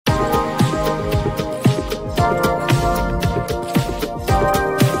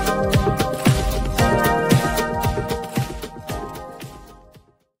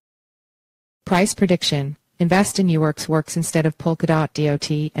Price prediction. Invest in Uwerx works instead of Polkadot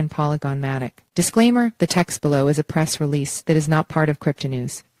DOT and Polygon MATIC. Disclaimer, the text below is a press release that is not part of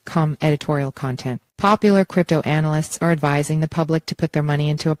cryptonews.com editorial content. Popular crypto analysts are advising the public to put their money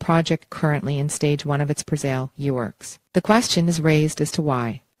into a project currently in stage 1 of its presale, Uwerx. The question is raised as to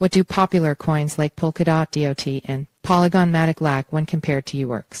why. What do popular coins like Polkadot DOT and Polygon MATIC lack when compared to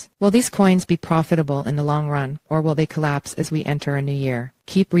Uwerx? Will these coins be profitable in the long run, or will they collapse as we enter a new year?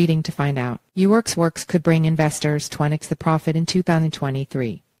 Keep reading to find out. Uwerx works could bring investors 20x the profit in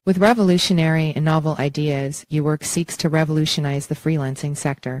 2023. With revolutionary and novel ideas, Uwerx seeks to revolutionize the freelancing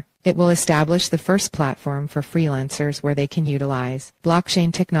sector. It will establish the first platform for freelancers where they can utilize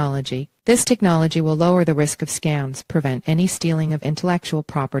blockchain technology. This technology will lower the risk of scams, prevent any stealing of intellectual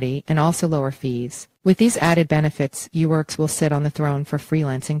property, and also lower fees. With these added benefits, Uwerx will sit on the throne for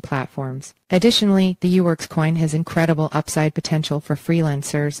freelancing platforms. Additionally, the Uwerx coin has incredible upside potential for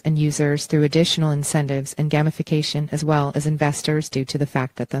freelancers and users through additional incentives and gamification, as well as investors due to the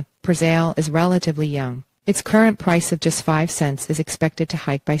fact that the presale is relatively young. Its current price of just 5 cents is expected to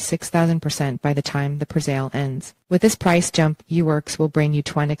hike by 6,000% by the time the presale ends. With this price jump, Uwerx will bring you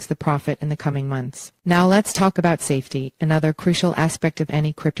 20x the profit in the coming months. Now let's talk about safety, another crucial aspect of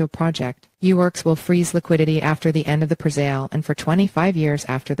any crypto project. Uwerx will freeze liquidity after the end of the presale and for 25 years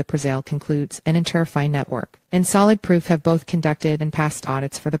after the presale concludes, and Interfi Network and Solid Proof have both conducted and passed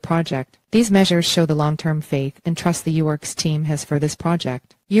audits for the project. These measures show the long-term faith and trust the Uwerx team has for this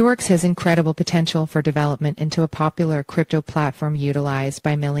project. Uwerx has incredible potential for development into a popular crypto platform utilized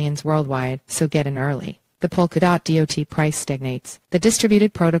by millions worldwide, so get in early. The Polkadot DOT price stagnates. The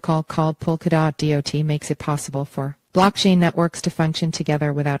distributed protocol called Polkadot DOT makes it possible for blockchain networks to function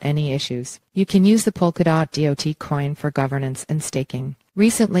together without any issues. You can use the Polkadot DOT coin for governance and staking.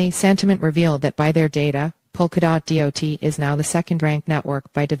 Recently, Sentiment revealed that by their data, Polkadot DOT is now the second-ranked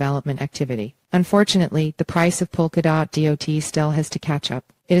network by development activity. Unfortunately, the price of Polkadot DOT still has to catch up.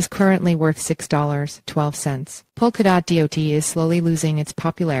 It is currently worth $6.12. Polkadot DOT is slowly losing its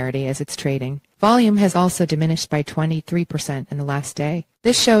popularity as its trading volume has also diminished by 23% in the last day.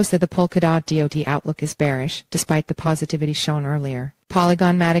 This shows that the Polkadot DOT outlook is bearish, despite the positivity shown earlier.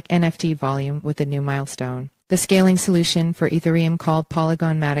 Polygon MATIC NFT volume with a new milestone. The scaling solution for Ethereum called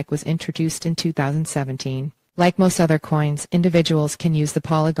Polygon MATIC was introduced in 2017. Like most other coins, individuals can use the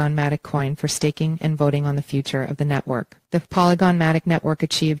Polygon MATIC coin for staking and voting on the future of the network. The Polygon MATIC network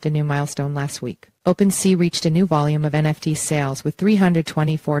achieved a new milestone last week. OpenSea reached a new volume of NFT sales with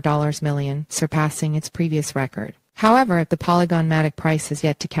 $324 million, surpassing its previous record. However, the Polygon MATIC price has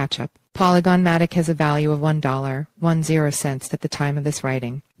yet to catch up. Polygon MATIC has a value of $1.10 at the time of this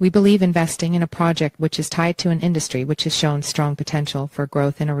writing. We believe investing in a project which is tied to an industry which has shown strong potential for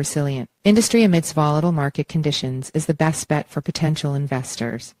growth in a resilient industry amidst volatile market conditions is the best bet for potential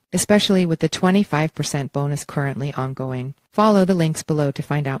investors, especially with the 25% bonus currently ongoing. Follow the links below to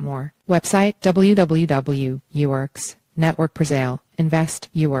find out more. Website www.Uwerx, Network Presale, Invest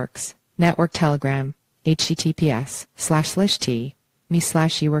Uwerx, Network Telegram,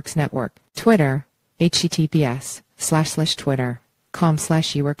 https://t/me/Uwerx Network, Twitter,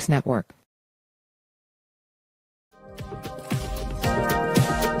 https://twitter.com/Uwerx Network.